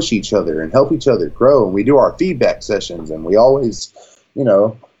and push each other and help each other grow, and we do our feedback sessions, and we always, you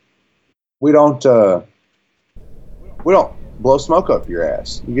know, we don't blow smoke up your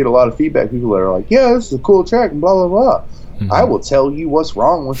ass. You get a lot of feedback, people that are like, yeah, this is a cool track and blah blah blah. Mm-hmm. I will tell you what's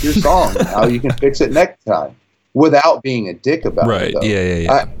wrong with your song and how you can fix it next time without being a dick about it. Right.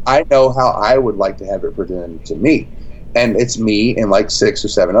 Yeah. I know how I would like to have it presented to me. And it's me and like 6 or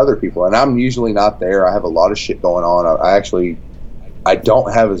 7 other people. And I'm usually not there. I have a lot of shit going on. I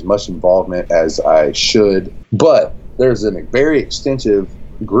don't have as much involvement as I should. But there's a very extensive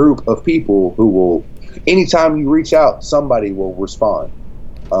group of people who will, anytime you reach out, somebody will respond.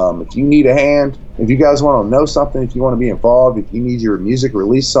 If you need a hand, if you guys want to know something, if you want to be involved, if you need your music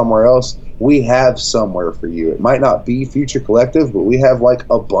released somewhere else, we have somewhere for you. It might not be Future Collective, but we have like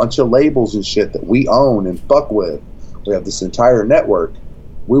a bunch of labels and shit that we own and fuck with. We have this entire network.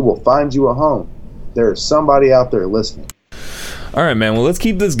 We will find you a home. There is somebody out there listening. All right, man. Well, let's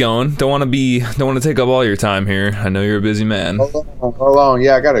keep this going. Don't want to take up all your time here. I know you're a busy man. Hold on.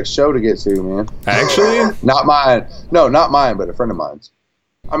 Yeah, I got a show to get to, man. Actually? Not mine. No, not mine, but a friend of mine's.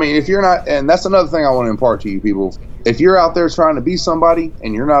 I mean, if you're not, and that's another thing I want to impart to you people. If you're out there trying to be somebody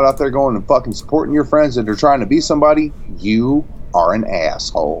and you're not out there going and fucking supporting your friends that are trying to be somebody, you are an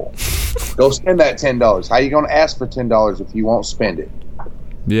asshole. Go spend that $10. How you going to ask for $10 if you won't spend it?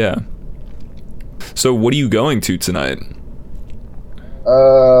 Yeah. So what are you going to tonight?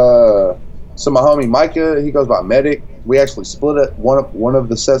 So my homie Micah, he goes by Medic. We actually split it. One of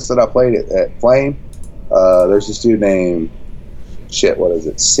the sets that I played at Flame. There's this dude named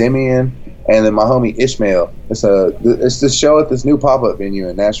Simeon, and then my homie Ishmael. It's this show at this new pop-up venue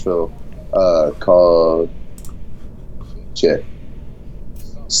in Nashville called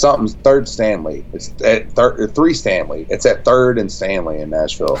something's Third Stanley. It's at 3 Stanley. It's at 3rd and Stanley in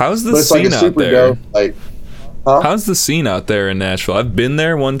Nashville. How's the scene out there? Like, huh? How's the scene out there in Nashville? I've been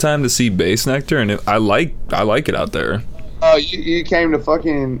there one time to see Bass Nectar, and I like it out there. Oh, you came to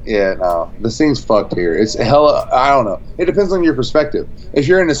fucking no. The scene's fucked here. It's hella. I don't know. It depends on your perspective. If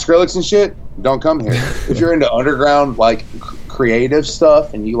you're into Skrillex and shit, don't come here. If you're into underground like creative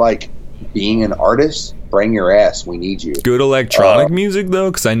stuff and you like being an artist, bring your ass. We need you. Good electronic music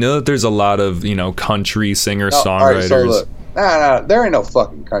though, because I know that there's a lot of country singer songwriters. Right, so look, nah, there ain't no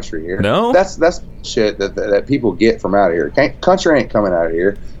fucking country here. No, that's shit that people get from out of here. Country ain't coming out of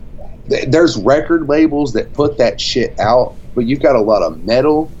here. There's record labels that put that shit out, but you've got a lot of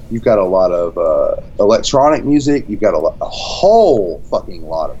metal, you've got a lot of electronic music, you've got a whole fucking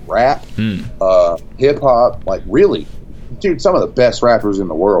lot of rap, hip hop. Like really, dude, some of the best rappers in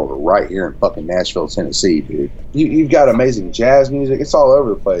the world are right here in fucking Nashville, Tennessee, dude. You've got amazing jazz music. It's all over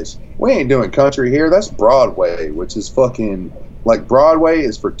the place. We ain't doing country here. That's Broadway, which is fucking like Broadway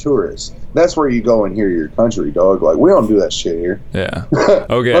is for tourists. That's where you go and hear your country, dog. Like, we don't do that shit here. Yeah.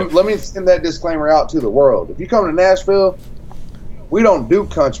 Okay. Let me send that disclaimer out to the world. If you come to Nashville, we don't do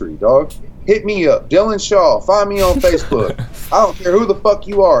country, dog. Hit me up. Dylan Shaw. Find me on Facebook. I don't care who the fuck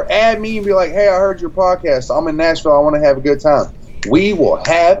you are. Add me and be like, hey, I heard your podcast. I'm in Nashville. I want to have a good time. We will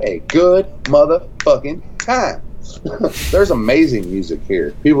have a good motherfucking time. There's amazing music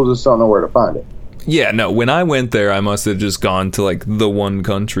here. People just don't know where to find it. Yeah, no, when I went there, I must have just gone to, like, the one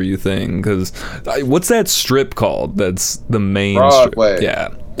country thing, because what's that strip called? That's the main Broadway. Strip. Yeah.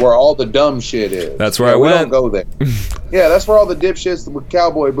 Where all the dumb shit is. That's where I went. We don't go there. Yeah, that's where all the dipshits with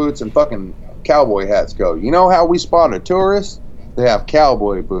cowboy boots and fucking cowboy hats go. You know how we spot a tourist? They have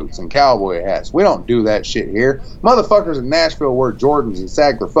cowboy boots and cowboy hats. We don't do that shit here. Motherfuckers in Nashville wear Jordans and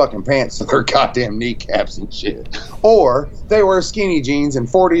sag their fucking pants to their goddamn kneecaps and shit. Or they wear skinny jeans and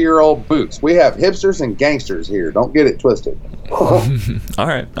 40-year-old boots. We have hipsters and gangsters here. Don't get it twisted. All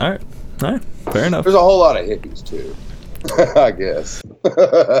right. Fair enough. There's a whole lot of hippies too, I guess.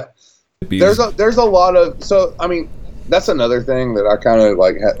 There's a lot of, so I mean, that's another thing that I kind of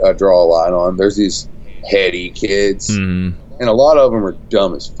like draw a line on. There's these heady kids. Mm-hmm. And a lot of them are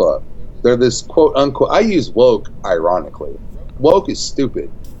dumb as fuck. They're this quote unquote, I use woke ironically. Woke is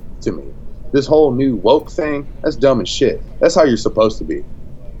stupid to me. This whole new woke thing, that's dumb as shit. That's how you're supposed to be.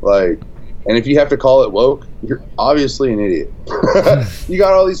 Like, and if you have to call it woke, you're obviously an idiot. You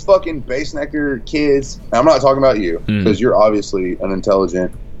got all these fucking Bass Nectar kids. And I'm not talking about you, because you're obviously an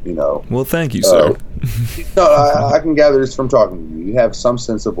intelligent, Well, thank you, sir. No, I can gather this from talking to you. You have some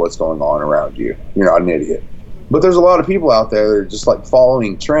sense of what's going on around you. You're not an idiot. But there's a lot of people out there that are just like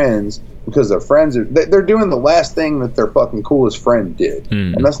following trends because their friends they're doing the last thing that their fucking coolest friend did.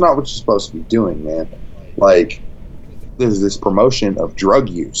 And that's not what you're supposed to be doing, man. Like, there's this promotion of drug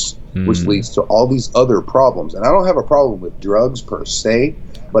use, which leads to all these other problems. And I don't have a problem with drugs per se,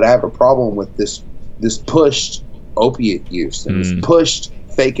 but I have a problem with this pushed opiate use and this pushed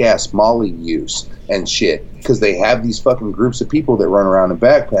fake ass Molly use and shit, because they have these fucking groups of people that run around in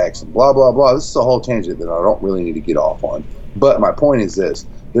backpacks and blah blah blah. This is a whole tangent that I don't really need to get off on, but my point is this: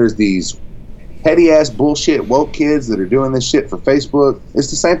 there's these heady ass bullshit woke kids that are doing this shit for Facebook. It's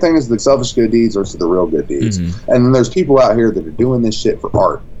the same thing as the selfish good deeds versus the real good deeds. And then there's people out here that are doing this shit for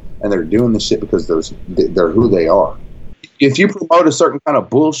art, and they're doing this shit because they're who they are. If you promote a certain kind of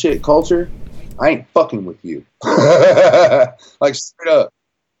bullshit culture, I ain't fucking with you. Like, straight up.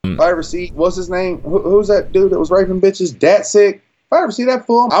 If I ever see, what's his name? Who's that dude that was raping bitches? Dat Sick? If I ever see that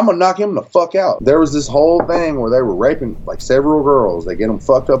fool, I'm gonna knock him the fuck out. There was this whole thing where they were raping like several girls. They get them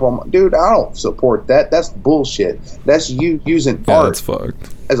fucked up on. Dude, I don't support that. That's bullshit. That's you using art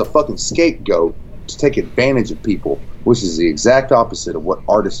as a fucking scapegoat to take advantage of people, which is the exact opposite of what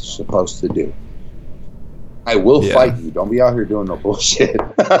artists are supposed to do. I will fight you. Don't be out here doing no bullshit.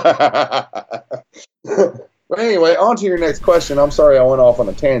 But anyway, on to your next question. I'm sorry I went off on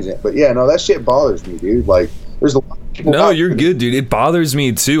a tangent, but yeah, no, that shit bothers me, dude. Like, there's a lot of people. No, you're good, dude. It bothers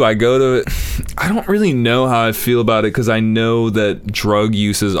me too. I don't really know how I feel about it, because I know that drug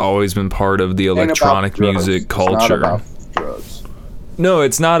use has always been part of the electronic music culture. It's not about drugs. No,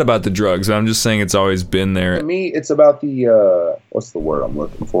 it's not about the drugs. I'm just saying it's always been there. To me, it's about the what's the word I'm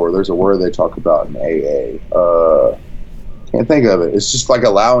looking for? There's a word they talk about in AA. Can't think of it. It's just like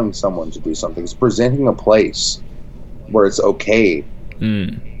allowing someone to do something. It's presenting a place where it's okay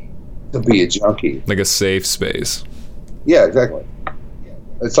to be a junkie. Like a safe space. Yeah, exactly.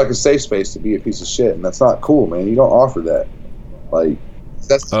 It's like a safe space to be a piece of shit, and that's not cool, man. You don't offer that. Like,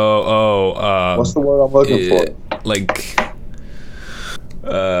 that's... what's the word I'm looking for? Like...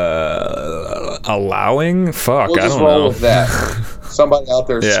 allowing? Fuck, we'll I don't know. We'll just roll with that. somebody out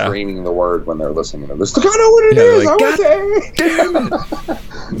there Yeah. screaming the word when they're listening to this. Like, I know what it is.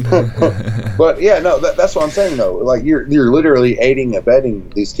 like, But yeah, no, that's what I'm saying though. Like you're literally aiding and abetting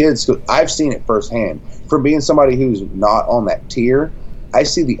these kids. I've seen it firsthand from being somebody who's not on that tier. I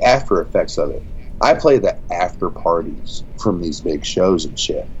see the after effects of it. I play the after parties from these big shows and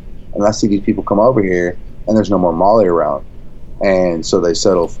shit, and I see these people come over here and there's no more Molly around, and so they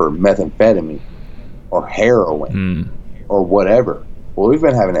settle for methamphetamine or heroin or whatever. Well, we've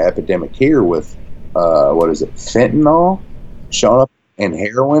been having an epidemic here with fentanyl showing up and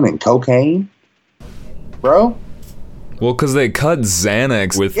heroin and cocaine, bro. Well, because they cut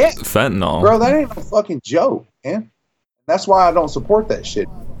Xanax with fentanyl. Bro, that ain't no fucking joke, man. That's why I don't support that shit.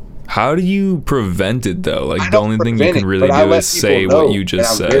 How do you prevent it, though? Like, the only thing you can really do is say what you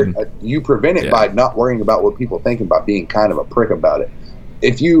just said. You prevent it by not worrying about what people think, about being kind of a prick about it.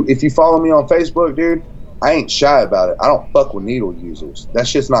 If you follow me on Facebook, dude, I ain't shy about it. I don't fuck with needle users. That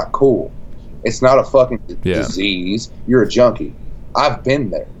shit's not cool. It's not a fucking disease. You're a junkie. I've been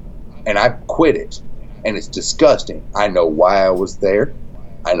there, and I quit it, and it's disgusting. I know why I was there.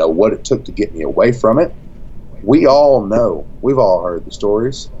 I know what it took to get me away from it. We all know. We've all heard the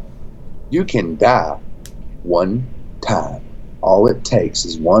stories. You can die one time. All it takes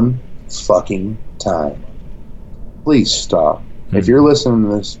is one fucking time. Please stop. If you're listening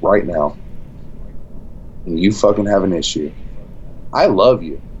to this right now and you fucking have an issue, I love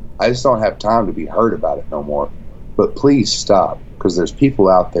you. I just don't have time to be hurt about it no more. But please stop, because there's people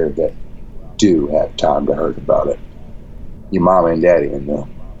out there that do have time to hurt about it. Your mama and daddy and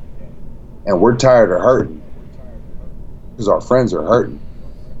them. And we're tired of hurting because our friends are hurting.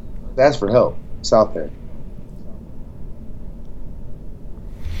 Ask for help. It's out there.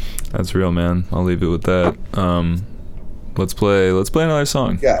 That's real, man. I'll leave it with that. Let's play another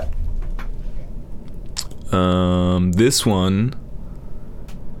song. Yeah. This one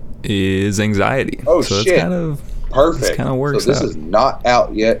is Anxiety. Oh, so shit. It's kind of perfect. This kind of works. So this is not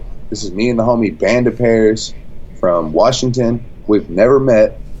out yet. This is me and the homie Band of Pears from Washington. We've never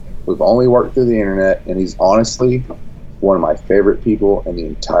met. We've only worked through the internet, and he's honestly one of my favorite people in the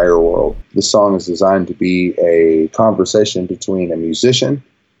entire world. This song is designed to be a conversation between a musician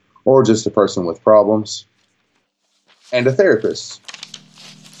or just a person with problems and a therapist.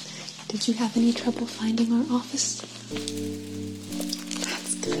 Did you have any trouble finding our office?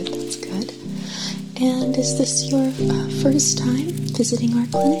 That's good, that's good. And is this your first time visiting our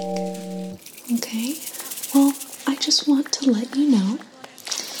clinic? Okay. Well, I just want to let you know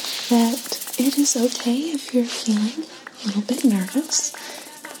that it is okay if you're feeling a little bit nervous.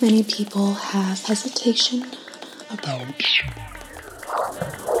 Many people have hesitation about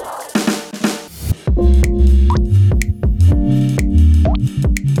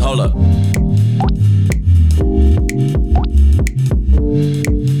Hold up.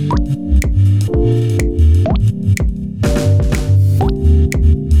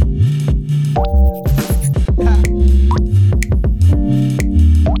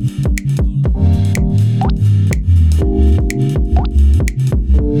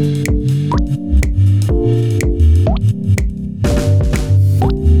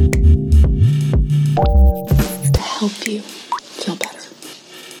 to help you feel better.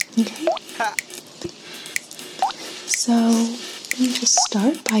 Okay? So, let me just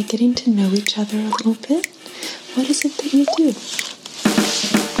start by getting to know each other a little bit. What is it that you do?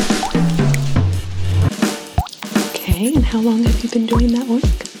 Okay, and how long have you been doing that work?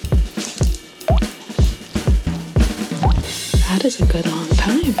 That is a good long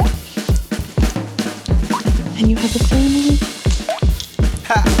time. And you have a family?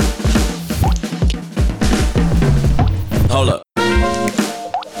 Hold up.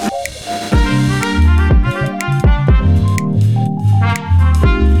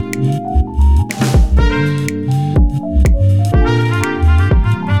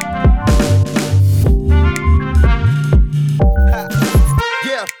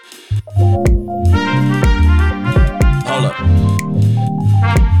 Yeah. Hold up.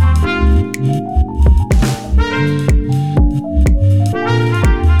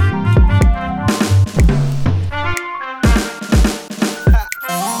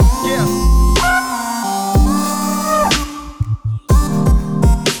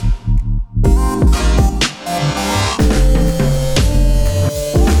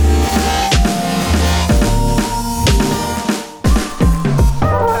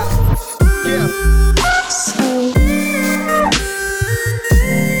 So,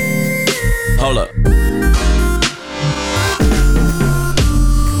 Hold up.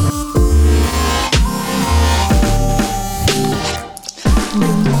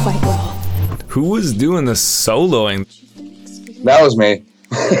 I'm doing quite well. Who was doing the soloing? You've been experiencing That was me.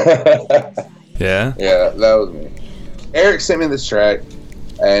 Yeah? Yeah, that was me. Eric sent me this track,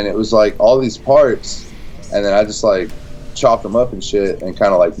 and it was like all these parts, and then I just like chopped them up and shit, and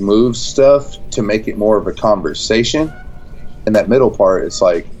kind of like moved stuff to make it more of a conversation. And that middle part, it's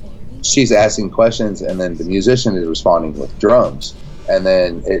like she's asking questions, and then the musician is responding with drums. And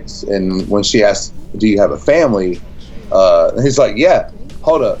then when she asks, "Do you have a family?" He's like, "Yeah."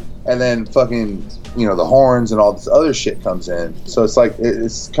 Hold up, and then fucking, you know, the horns and all this other shit comes in. So it's like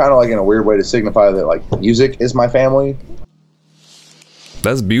it's kind of like in a weird way to signify that like music is my family.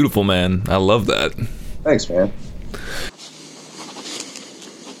 That's beautiful, man. I love that. Thanks, man.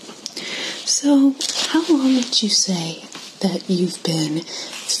 So, how long would you say that you've been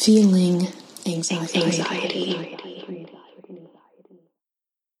feeling anxiety?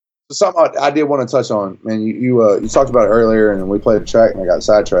 Something I did want to touch on, man. You talked about it earlier, and we played a track, and I got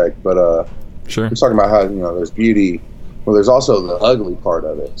sidetracked. But Sure. we're talking about how, you know, there's beauty. Well, there's also the ugly part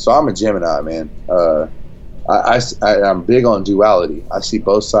of it. So I'm a Gemini, man. I'm big on duality. I see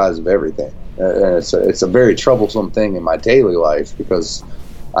both sides of everything, and it's a very troublesome thing in my daily life because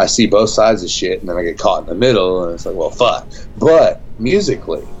I see both sides of shit, and then I get caught in the middle, and it's like, well, fuck. But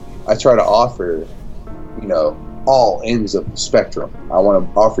musically, I try to offer, you know, all ends of the spectrum. I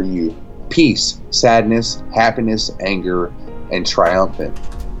want to offer you peace, sadness, happiness, anger, and triumphant.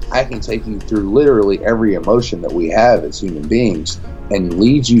 I can take you through literally every emotion that we have as human beings and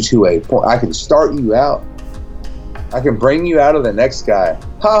lead you to a point. I can start you out. I can bring you out of the next guy.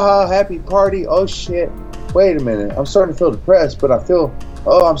 Ha ha, happy party. Oh shit. Wait a minute. I'm starting to feel depressed, but I'm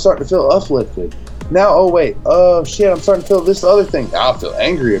starting to feel uplifted. Now, oh wait. Oh shit, I'm starting to feel this other thing. Now I feel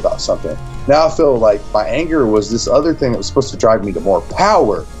angry about something. Now I feel like my anger was this other thing that was supposed to drive me to more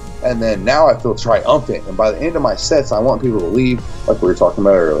power. And then now I feel triumphant. And by the end of my sets, I want people to leave, like we were talking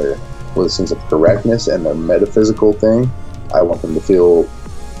about earlier, with a sense of correctness and the metaphysical thing. I want them to feel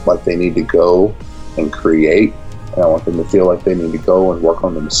like they need to go and create. And I want them to feel like they need to go and work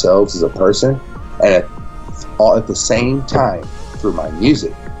on themselves as a person. And at the same time, through my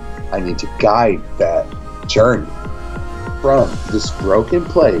music, I need to guide that journey from this broken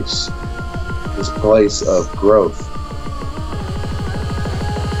place, this place of growth,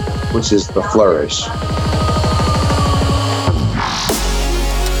 which is the flourish.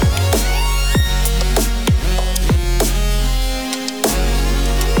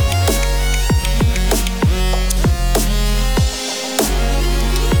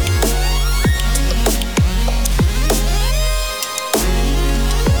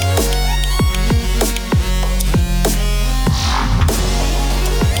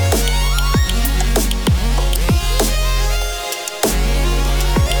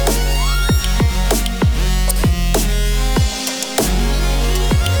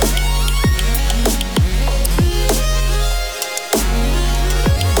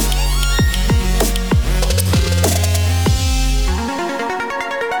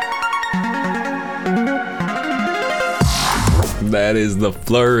 That is the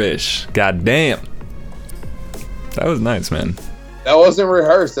flourish. God damn. That was nice, man. That wasn't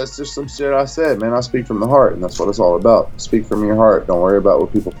rehearsed. That's just some shit I said, man. I speak from the heart, and that's what it's all about. Speak from your heart. Don't worry about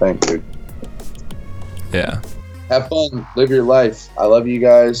what people think, dude. Yeah. Have fun. Live your life. I love you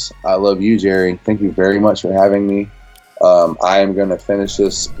guys. I love you, Jerry. Thank you very much for having me. I am going to finish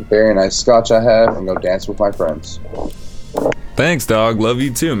this very nice scotch I have and go dance with my friends. Thanks, dog. Love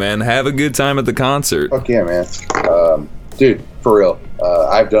you too, man. Have a good time at the concert. Fuck yeah, man. Dude, for real.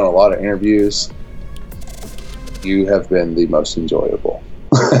 I've done a lot of interviews. You have been the most enjoyable.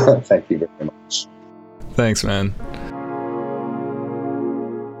 Thank you very much. Thanks, man.